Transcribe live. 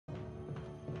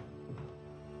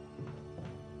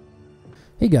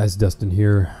Hey guys, Dustin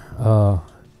here.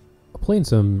 Playing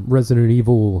some Resident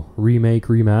Evil Remake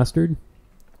Remastered,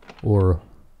 or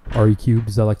RE-Cubed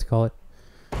as I like to call it.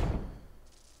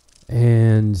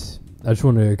 And I just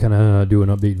wanted to kind of do an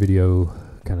update video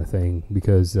kind of thing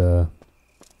because I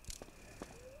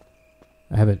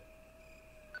haven't...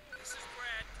 This is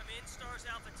Brad. Come in, Stars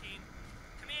Alpha Team.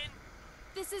 Come in.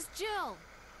 This is Jill.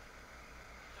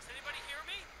 Does anybody hear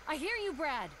me? I hear you,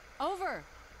 Brad. Over.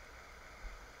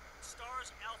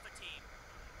 Stars Alpha Team.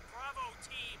 Bravo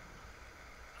Team.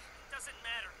 Doesn't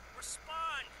matter.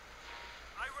 Respond.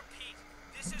 I repeat,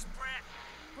 this is Brad.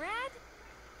 Brad?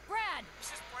 Brad!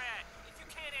 This is Brad. If you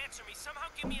can't answer me, somehow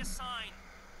give me a sign.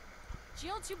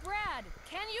 Jill to Brad.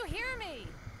 Can you hear me?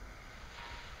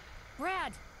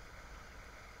 Brad!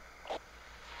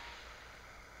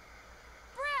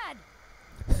 Brad!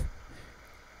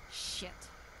 Shit.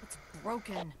 It's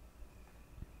broken.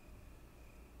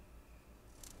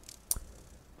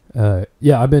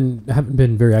 Yeah, I haven't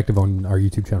been very active on our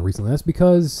YouTube channel recently. That's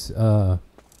because a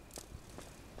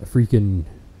freaking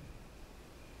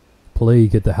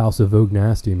plague at the House of Vogue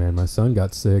Nasty, man. My son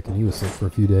got sick, and he was sick for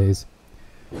a few days.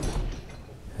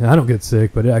 And I don't get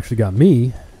sick, but it actually got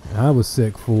me. And I was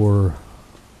sick for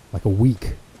like a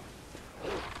week.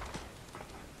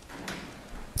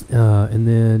 And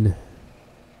then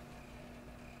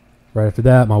right after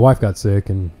that, my wife got sick,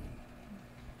 and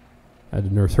I had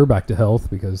to nurse her back to health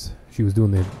because she was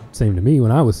doing the same to me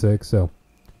when I was sick. So,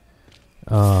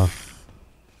 oh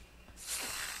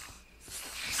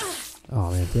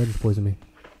man, did I just poison me?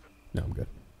 No, I'm good.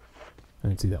 I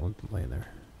didn't see that one laying there.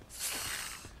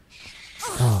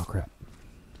 Oh crap!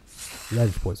 Did I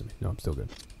just poison me? No, I'm still good.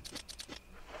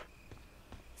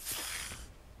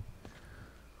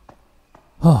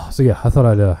 Oh, so yeah, I thought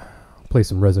I'd play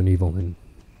some Resident Evil and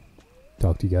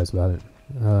talk to you guys about it.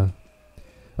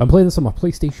 I'm playing this on my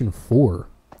PlayStation 4,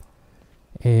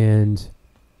 and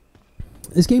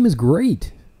this game is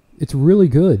great. It's really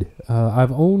good.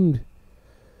 I've owned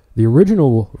the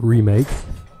original remake,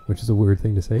 which is a weird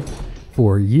thing to say,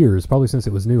 for years, probably since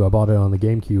it was new. I bought it on the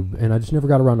GameCube, and I just never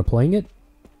got around to playing it.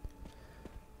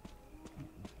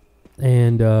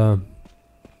 And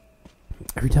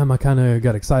every time I kind of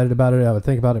got excited about it, I would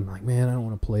think about it. I'm like, man, I don't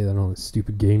want to play that on a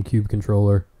stupid GameCube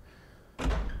controller.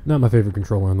 Not my favorite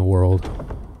controller in the world.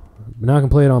 But now I can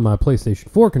play it on my PlayStation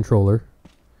 4 controller.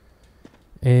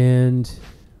 And...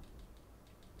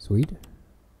 sweet. Is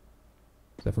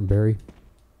that from Barry?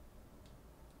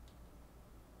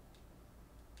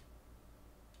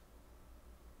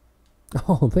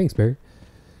 Oh, thanks, Barry.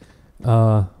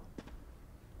 What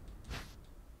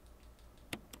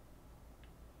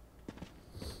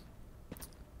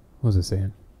was I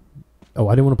saying? Oh,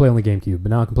 I didn't want to play on the GameCube, but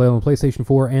now I can play on the PlayStation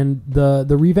 4, and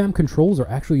the revamped controls are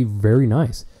actually very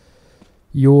nice.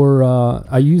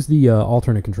 I use the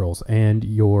alternate controls, and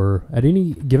at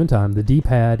any given time, the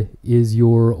D-pad is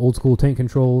your old school tank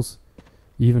controls.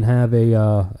 You even have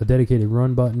a dedicated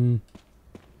run button,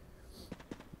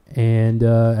 and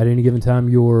at any given time,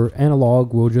 your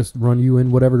analog will just run you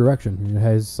in whatever direction. It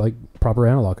has like proper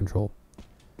analog control,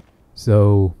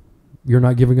 so you're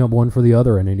not giving up one for the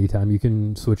other at any time. You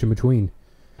can switch in between.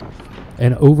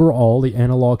 And overall, the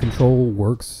analog control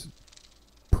works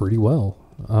pretty well.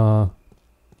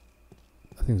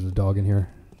 I think there's a dog in here.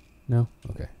 No?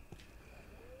 Okay.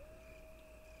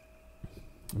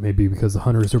 Maybe because the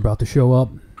hunters are about to show up.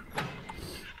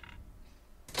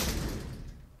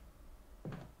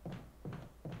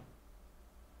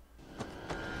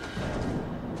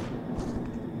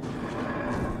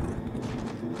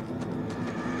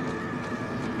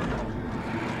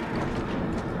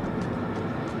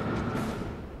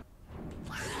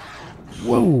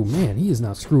 Whoa, man, he is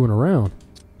not screwing around.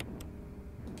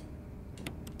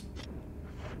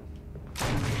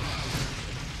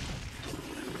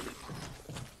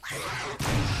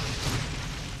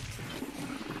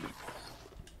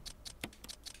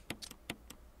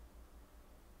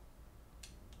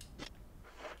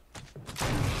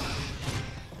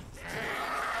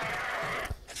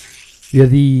 Yeah,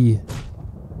 the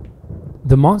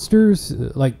monsters,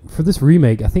 like for this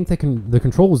remake, I think the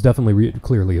control was definitely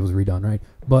clearly it was redone, right?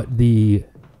 But the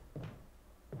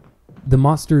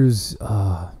monsters'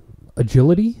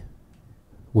 agility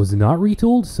was not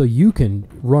retooled, so you can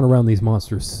run around these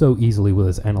monsters so easily with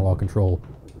this analog control.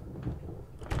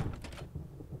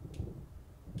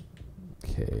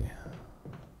 Okay.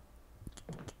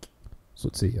 So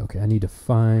let's see. Okay, I need to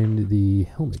find the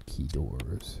helmet key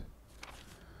doors.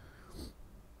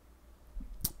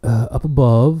 Up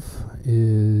above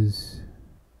is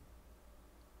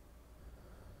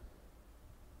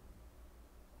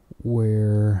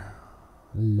where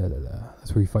La la la.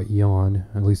 That's where you fight Yawn.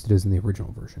 At least it is in the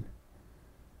original version.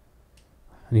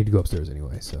 I need to go upstairs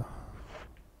anyway, so.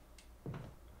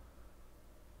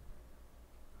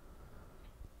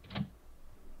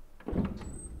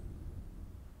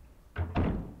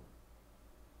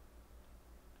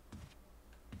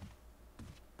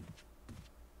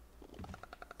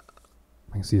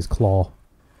 I can see his claw.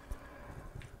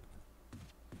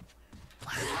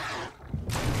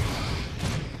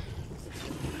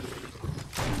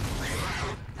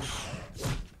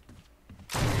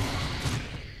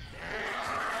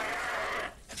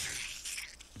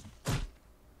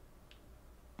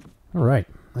 All right,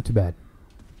 not too bad.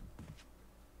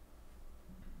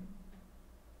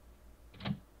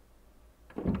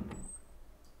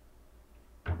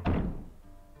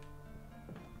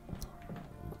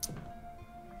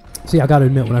 See, I gotta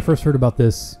admit, when I first heard about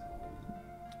this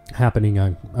happening,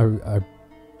 I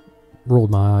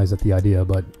rolled my eyes at the idea,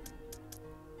 but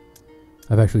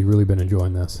I've actually really been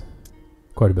enjoying this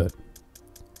quite a bit.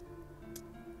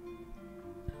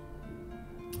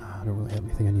 I don't really have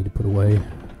anything I need to put away.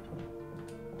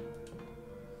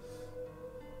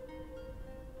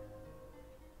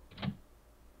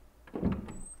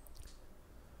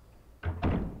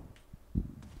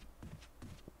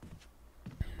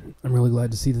 I'm really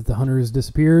glad to see that the hunter has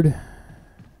disappeared.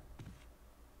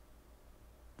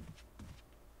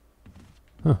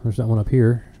 Huh, there's that one up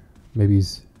here. Maybe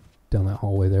he's down that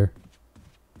hallway there.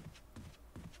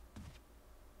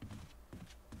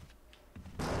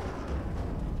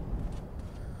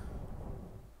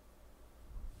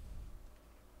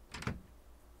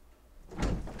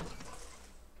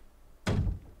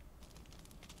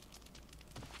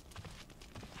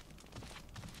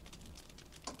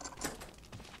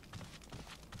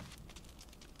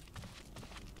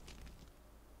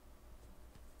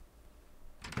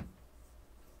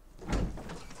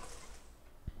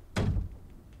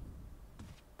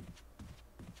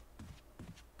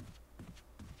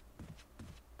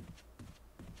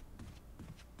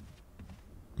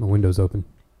 My window's open.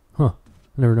 Huh.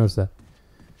 I never noticed that.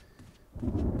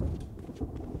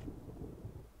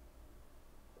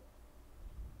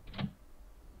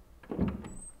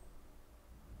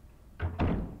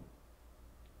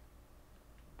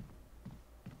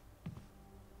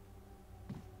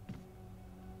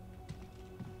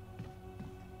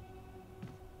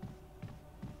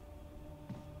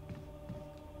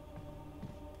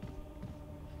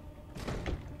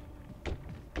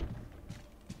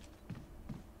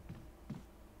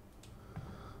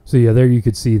 So yeah, there you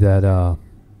could see that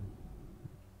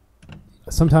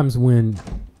sometimes when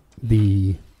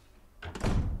the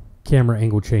camera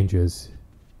angle changes,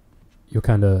 you'll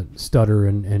kind of stutter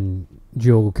and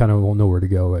Jill kind of won't know where to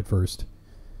go at first.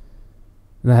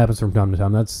 And that happens from time to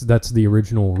time. That's the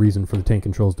original reason for the tank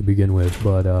controls to begin with,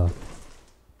 but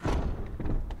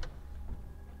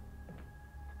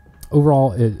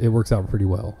overall it works out pretty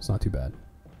well. It's not too bad.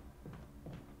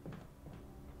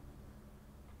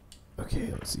 Okay,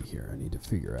 let's see here. I need to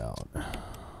figure out.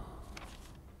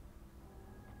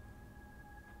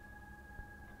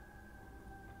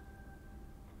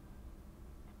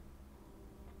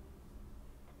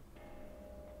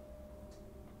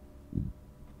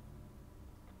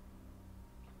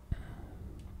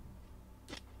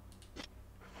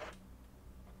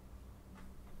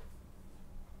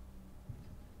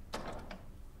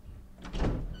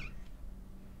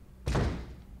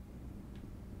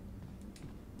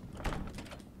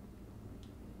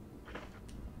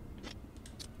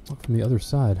 From the other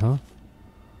side, huh?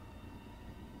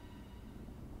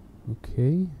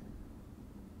 Okay.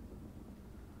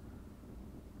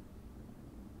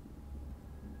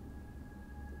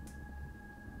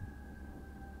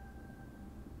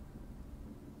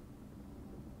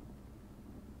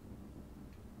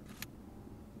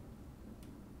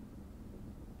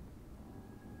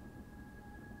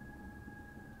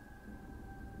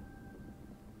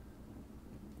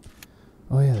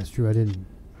 Oh yeah, that's true.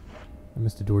 I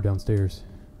missed a door downstairs.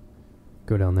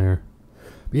 Go down there.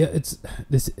 But yeah, it's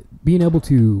this being able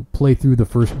to play through the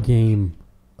first game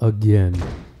again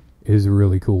is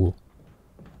really cool.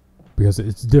 Because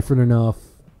it's different enough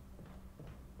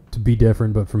to be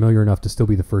different, but familiar enough to still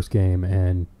be the first game,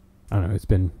 and I don't know, it's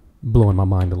been blowing my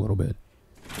mind a little bit.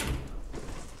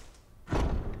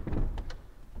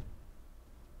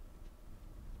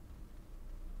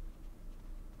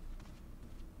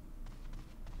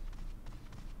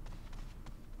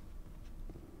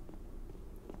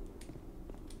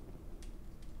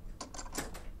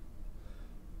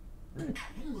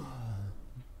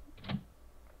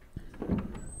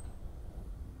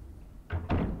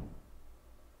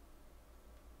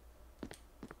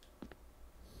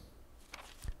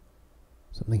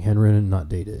 Something handwritten, not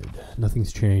dated.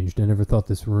 Nothing's changed. I never thought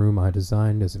this room I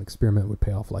designed as an experiment would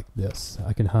pay off like this.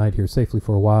 I can hide here safely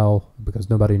for a while because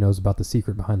nobody knows about the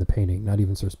secret behind the painting, not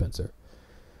even Sir Spencer.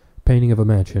 Painting of a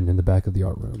mansion in the back of the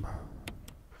art room.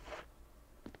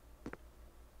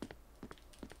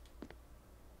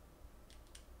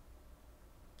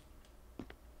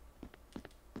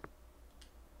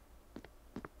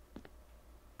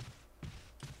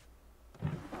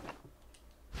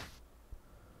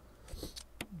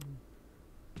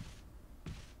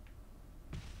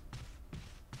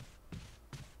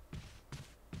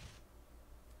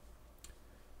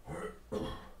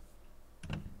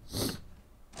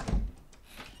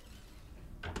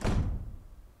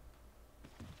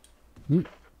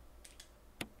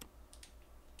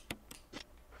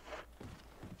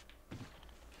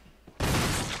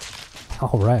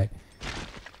 All right.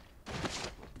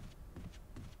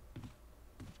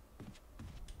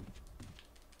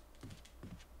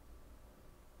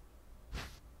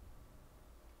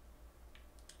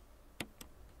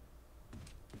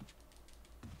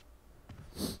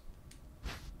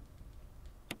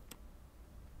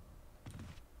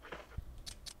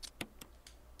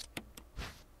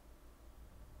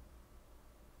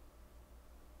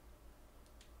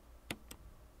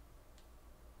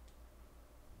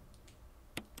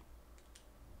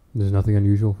 There's nothing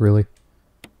unusual, really.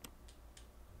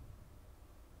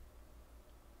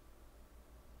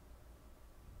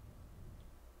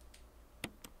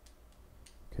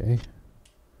 Okay.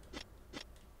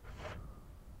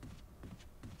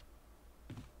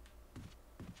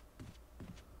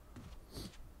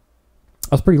 I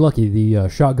was pretty lucky. The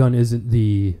shotgun isn't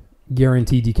the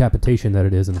guaranteed decapitation that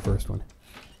it is in the first one.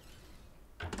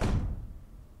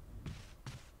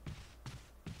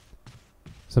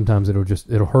 Sometimes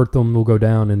it'll hurt them, they'll go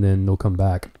down, and then they'll come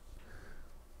back.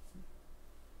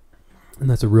 And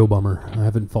that's a real bummer. I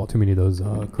haven't fought too many of those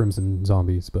Crimson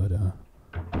zombies, but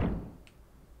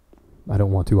I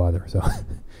don't want to either, so.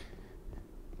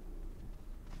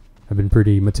 I've been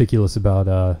pretty meticulous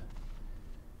about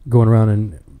going around,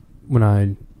 and when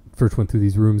I first went through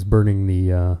these rooms, burning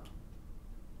the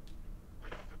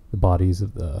bodies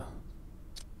of the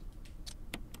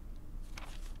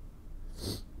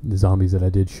zombies that I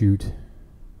did shoot.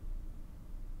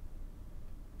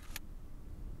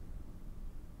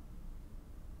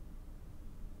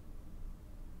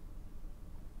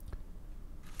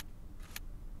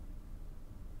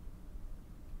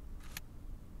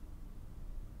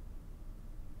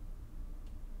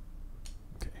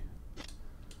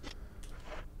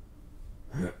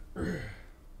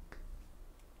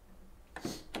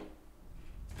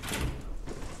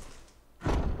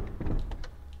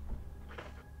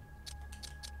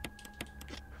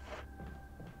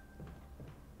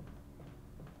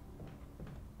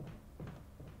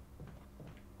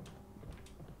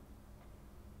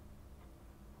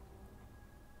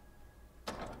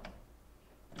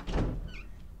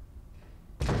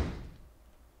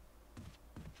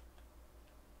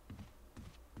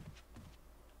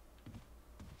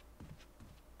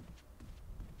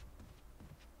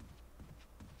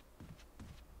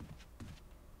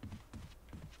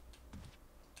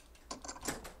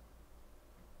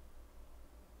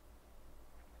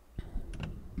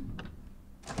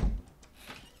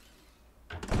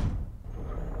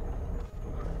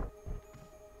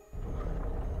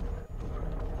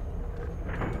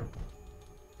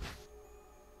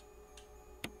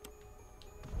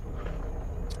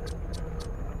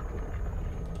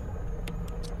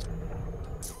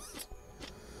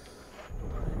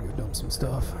 Some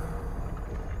stuff.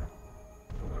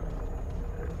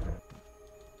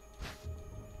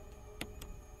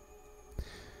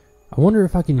 I wonder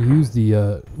if I can use the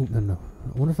no.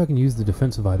 I wonder if I can use the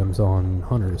defensive items on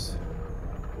hunters.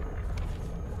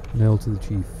 Nail to the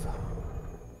chief.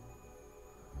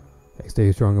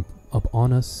 Stay strong up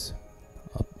on us.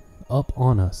 Up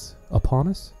on us. Upon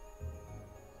us?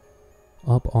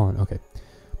 Up on. Okay.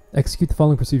 Execute the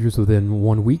following procedures within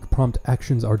 1 week. Prompt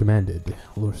actions are demanded.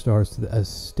 Lure stars to the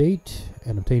estate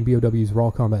and obtain BOW's raw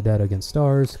combat data against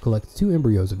stars. Collect 2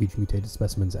 embryos of each mutated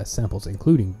specimens as samples,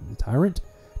 including the tyrant.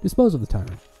 Dispose of the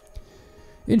tyrant.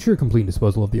 Ensure complete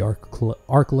disposal of the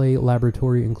Arklay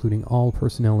laboratory, including all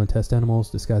personnel and test animals.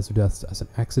 Disguise their deaths as an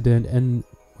accident. And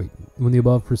when the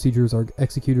above procedures are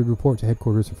executed, report to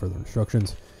headquarters for further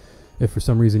instructions. If for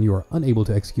some reason you are unable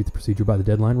to execute the procedure by the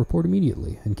deadline, report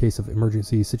immediately. In case of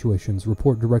emergency situations,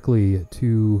 report directly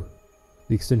to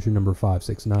the extension number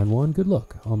 5691. Good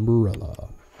luck, Umbrella.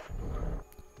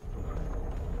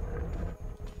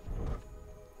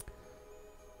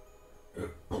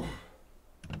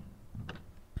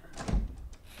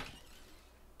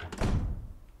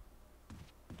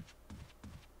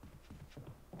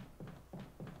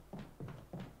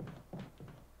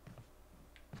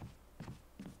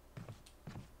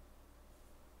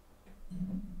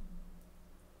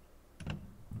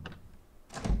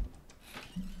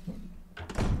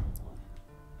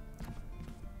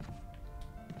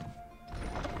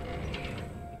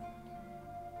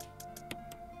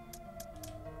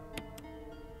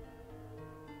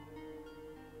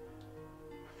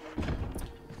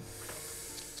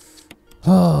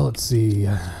 Oh, let's see.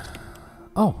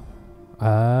 Oh,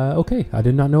 okay. I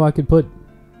did not know I could put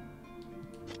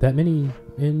that many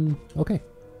in. Okay,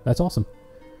 that's awesome.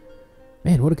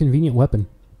 Man, what a convenient weapon.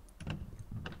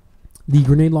 The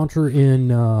grenade launcher in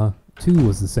 2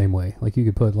 was the same way. Like, you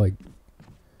could put, like,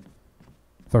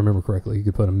 if I remember correctly, you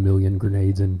could put 1,000,000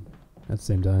 grenades in at the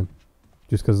same time.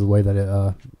 Just because of the way that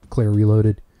it, Claire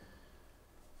reloaded.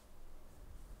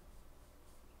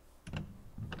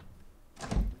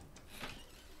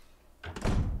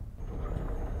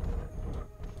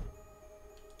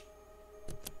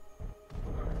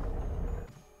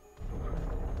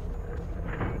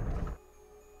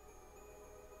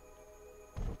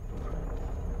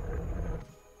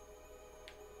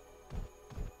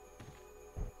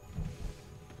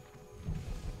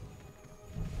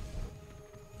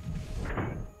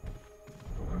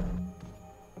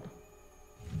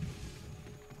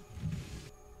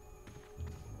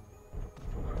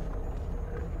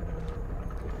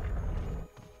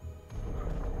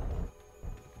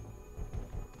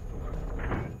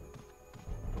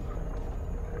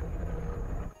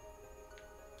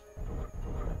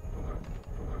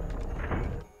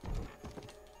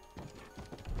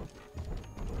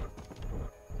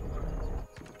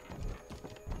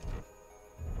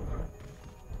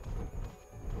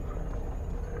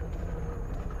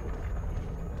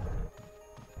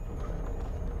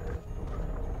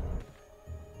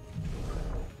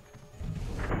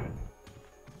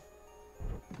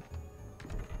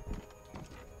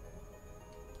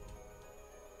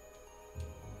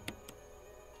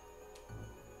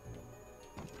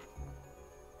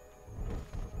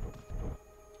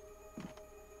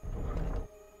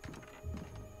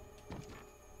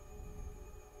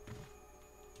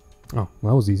 Oh,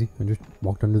 well, that was easy. I just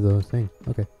walked under the thing.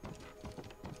 Okay.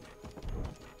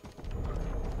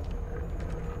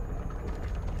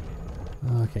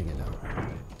 I can't get down.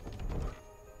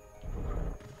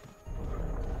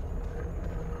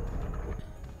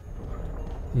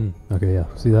 Okay, yeah.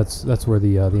 See, that's where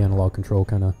the analog control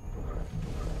kind of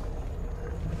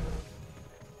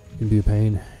can be a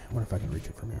pain. I wonder if I can reach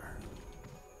it from here.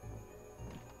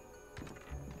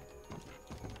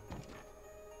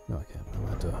 No, I can't. I'm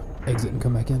going to have to exit and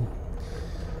come back in.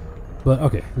 But,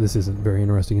 okay, this isn't very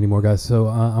interesting anymore, guys. So,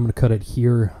 I'm going to cut it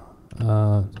here.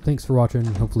 Thanks for watching.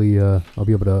 Hopefully, I'll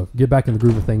be able to get back in the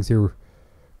groove of things here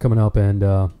coming up. And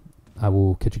I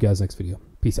will catch you guys next video.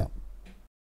 Peace out.